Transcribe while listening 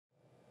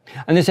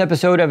On this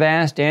episode of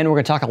Ask Dan, we're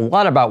going to talk a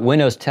lot about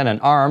Windows 10 and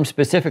ARM.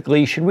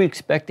 Specifically, should we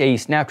expect a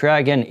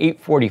Snapdragon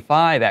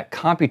 845 at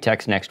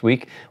Computex next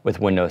week with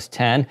Windows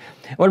 10?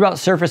 What about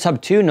Surface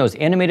Hub 2 and those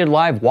animated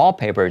live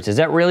wallpapers? Is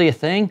that really a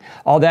thing?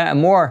 All that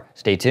and more.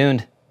 Stay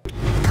tuned.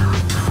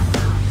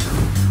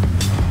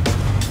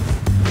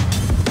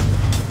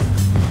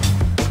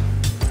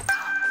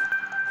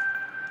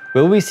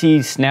 Will we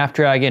see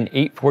Snapdragon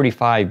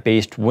 845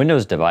 based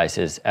Windows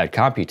devices at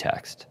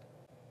Computex?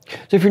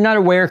 So if you're not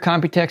aware,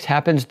 Computex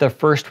happens the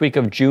first week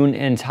of June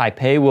in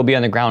Taipei. We'll be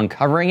on the ground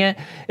covering it.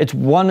 It's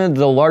one of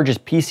the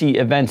largest PC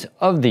events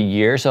of the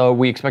year, so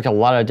we expect a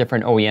lot of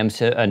different OEMs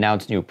to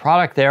announce new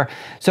product there.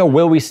 So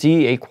will we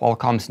see a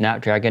Qualcomm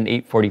Snapdragon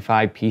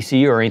 845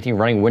 PC or anything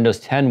running Windows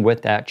 10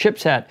 with that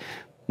chipset?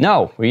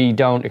 No, we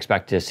don't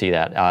expect to see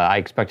that. I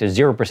expect a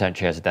 0%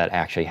 chance of that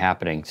actually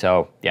happening,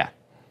 so yeah.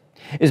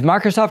 Is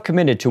Microsoft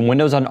committed to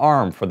Windows on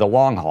ARM for the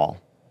long haul?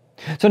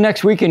 So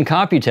next week in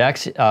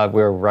Computex,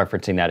 we're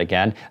referencing that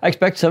again, I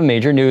expect some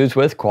major news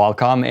with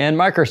Qualcomm and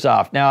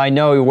Microsoft. Now I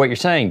know what you're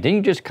saying. Didn't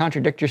you just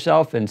contradict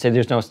yourself and say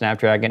there's no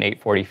Snapdragon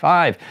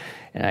 845?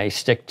 And I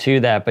stick to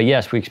that, but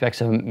yes, we expect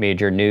some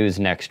major news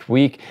next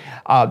week.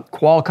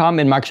 Qualcomm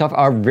and Microsoft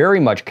are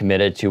very much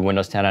committed to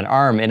Windows 10 on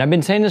ARM, and I've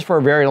been saying this for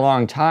a very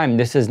long time.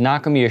 This is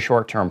not going to be a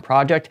short-term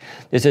project.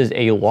 This is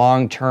a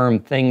long-term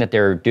thing that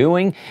they're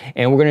doing,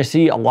 and we're going to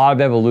see a lot of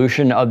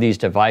evolution of these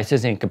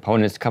devices and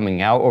components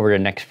coming out over the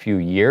next few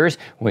years.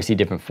 We're going to see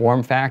different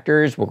form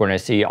factors. We're going to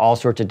see all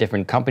sorts of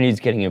different companies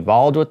getting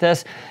involved with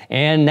this,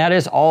 and that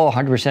is all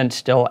 100%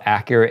 still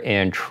accurate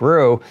and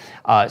true.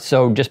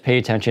 So just pay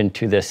attention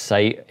to this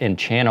site and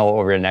channel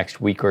over the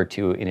next week or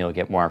two and you'll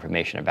get more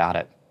information about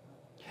it.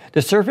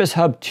 The Surface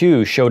Hub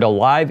 2 showed a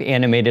live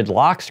animated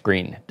lock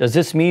screen. Does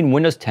this mean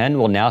Windows 10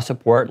 will now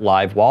support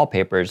live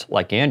wallpapers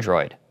like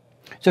Android?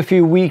 So a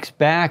few weeks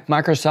back,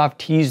 Microsoft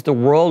teased the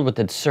world with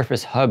its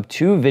Surface Hub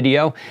 2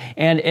 video,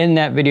 and in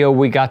that video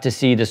we got to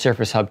see the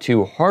Surface Hub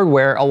 2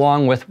 hardware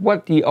along with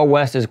what the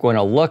OS is going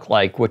to look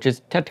like, which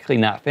is technically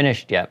not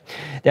finished yet.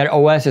 That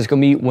OS is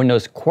going to be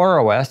Windows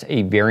Core OS,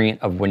 a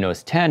variant of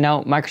Windows 10.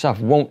 Now, Microsoft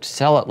won't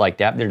sell it like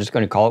that. They're just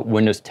going to call it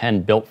Windows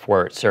 10 built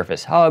for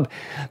Surface Hub.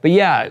 But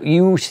yeah,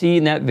 you see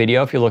in that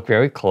video, if you look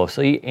very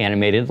closely,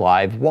 animated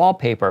live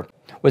wallpaper.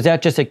 Was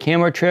that just a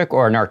camera trick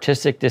or an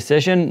artistic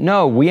decision?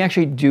 No, we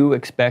actually do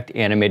expect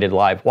animated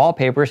live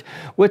wallpapers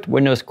with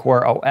Windows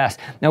Core OS.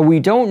 Now, we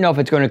don't know if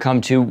it's going to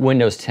come to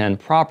Windows 10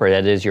 proper,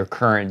 that is your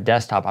current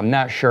desktop. I'm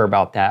not sure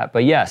about that,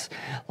 but yes,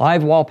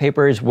 live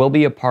wallpapers will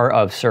be a part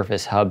of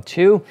Surface Hub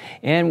 2,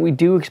 and we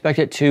do expect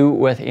it to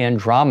with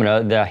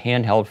Andromeda, the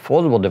handheld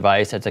foldable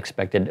device that's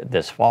expected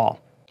this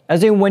fall.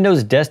 As a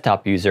Windows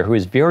desktop user who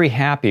is very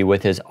happy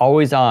with his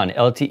always-on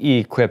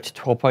LTE-equipped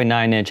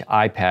 12.9-inch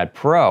iPad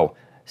Pro,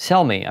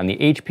 sell me on the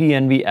HP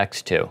Envy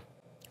X2.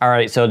 All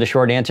right, so the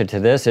short answer to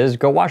this is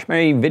go watch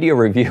my video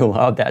review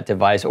of that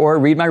device or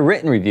read my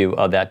written review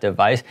of that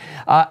device.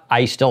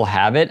 I still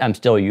have it. I'm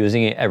still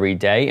using it every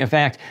day. In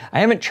fact, I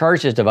haven't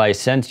charged this device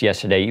since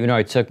yesterday, even though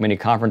I took many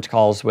conference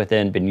calls with it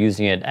and been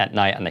using it at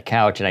night on the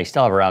couch, and I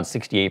still have around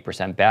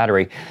 68%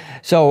 battery.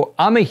 So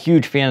I'm a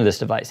huge fan of this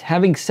device.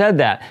 Having said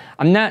that,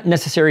 I'm not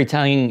necessarily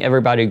telling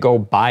everybody to go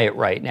buy it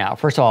right now.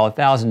 First of all,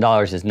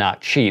 $1,000 is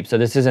not cheap, so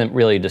this isn't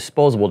really a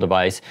disposable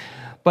device.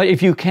 But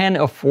if you can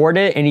afford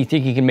it and you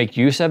think you can make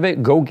use of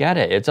it, go get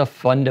it. It's a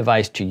fun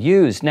device to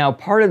use. Now,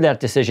 part of that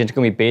decision is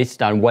going to be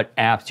based on what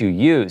apps you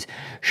use.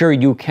 Sure,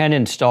 you can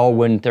install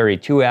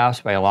Win32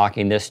 apps by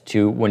locking this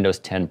to Windows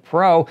 10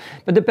 Pro,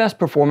 but the best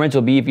performance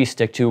will be if you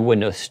stick to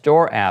Windows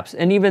Store apps.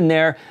 And even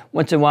there,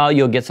 once in a while,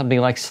 you'll get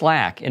something like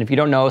Slack. And if you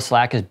don't know,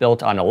 Slack is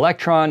built on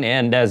Electron,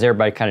 and as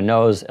everybody kind of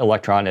knows,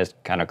 Electron is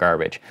kind of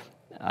garbage.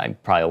 I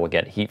probably will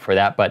get heat for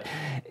that, but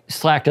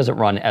Slack doesn't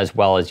run as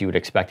well as you would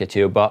expect it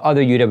to, but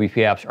other UWP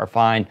apps are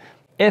fine.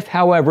 If,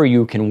 however,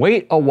 you can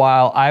wait a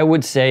while, I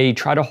would say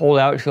try to hold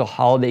out until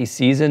holiday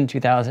season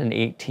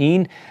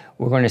 2018.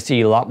 We're going to see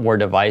a lot more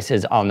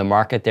devices on the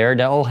market there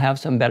that will have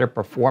some better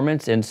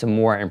performance and some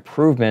more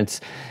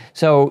improvements.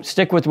 So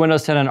stick with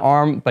Windows 10 on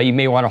ARM, but you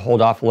may want to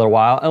hold off a little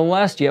while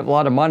unless you have a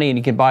lot of money and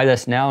you can buy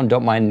this now and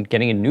don't mind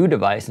getting a new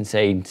device in,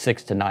 say,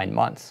 6 to 9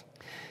 months.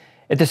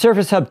 If the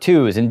Surface Hub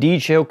 2 is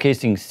indeed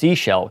showcasing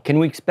CShell, can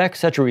we expect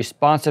such a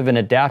responsive and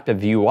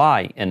adaptive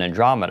UI in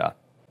Andromeda?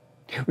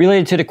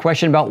 Related to the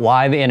question about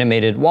live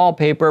animated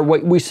wallpaper,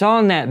 what we saw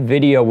in that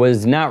video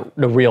was not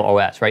the real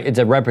OS, right? It's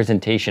a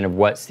representation of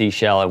what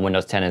CShell and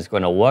Windows 10 is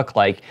going to look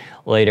like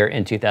later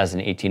in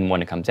 2018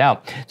 when it comes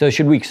out. So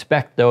should we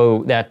expect,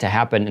 though, that to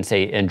happen in,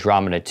 say,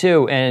 Andromeda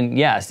 2? And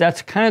yes,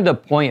 that's kind of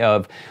the point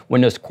of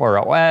Windows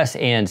Core OS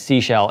and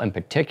CShell in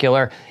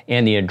particular,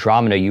 and the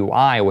Andromeda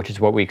UI, which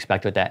is what we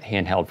expect with that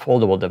handheld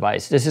foldable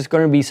device. This is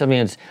going to be something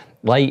that's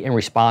light and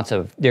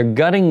responsive. They're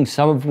gutting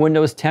some of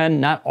Windows 10,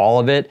 not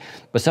all of it,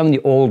 but some of the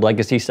old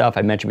legacy stuff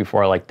I mentioned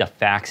before, like the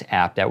fax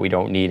app that we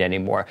don't need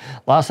anymore.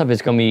 A lot of stuff is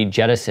going to be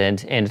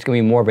jettisoned, and it's going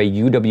to be more of a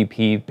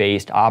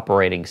UWP-based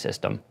operating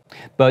system.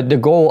 But the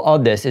goal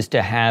of this is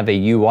to have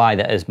a UI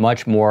that is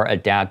much more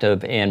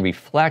adaptive and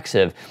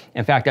reflexive.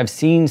 In fact, I've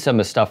seen some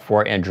of the stuff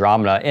for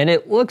Andromeda, and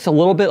it looks a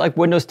little bit like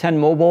Windows 10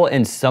 Mobile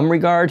in some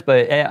regards, but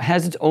it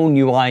has its own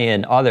UI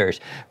in others.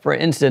 For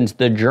instance,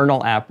 the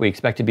Journal app we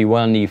expect to be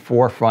one of the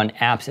forefront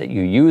apps that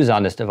you use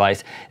on this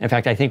device. In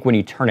fact, I think when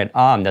you turn it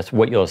on, that's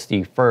what you'll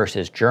see first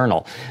is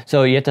Journal.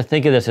 So you have to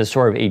think of this as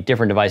sort of a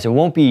different device. It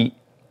won't be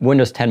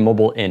Windows 10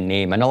 Mobile in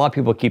name. I know a lot of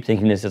people keep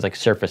thinking this is like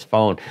Surface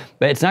Phone,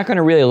 but it's not going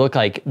to really look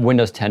like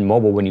Windows 10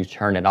 Mobile when you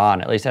turn it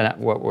on, at least that's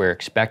not what we're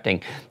expecting.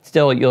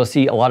 Still, you'll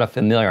see a lot of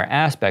familiar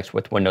aspects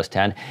with Windows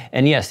 10,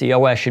 and yes, the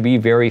OS should be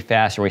very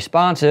fast and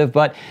responsive,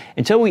 but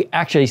until we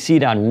actually see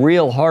it on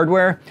real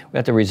hardware, we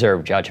have to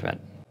reserve judgment.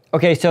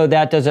 Okay, so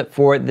that does it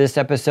for this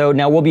episode.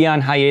 Now, we'll be on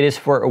hiatus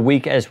for a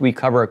week as we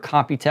cover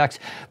Computex,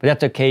 but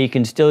that's okay. You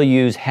can still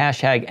use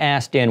hashtag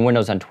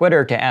AskDanWindows on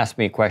Twitter to ask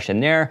me a question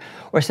there,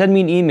 or send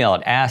me an email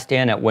at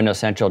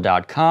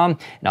askdan@windowscentral.com,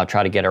 and I'll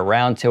try to get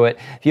around to it.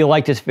 If you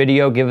like this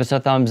video, give us a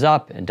thumbs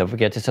up, and don't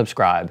forget to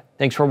subscribe.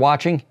 Thanks for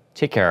watching.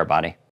 Take care, everybody.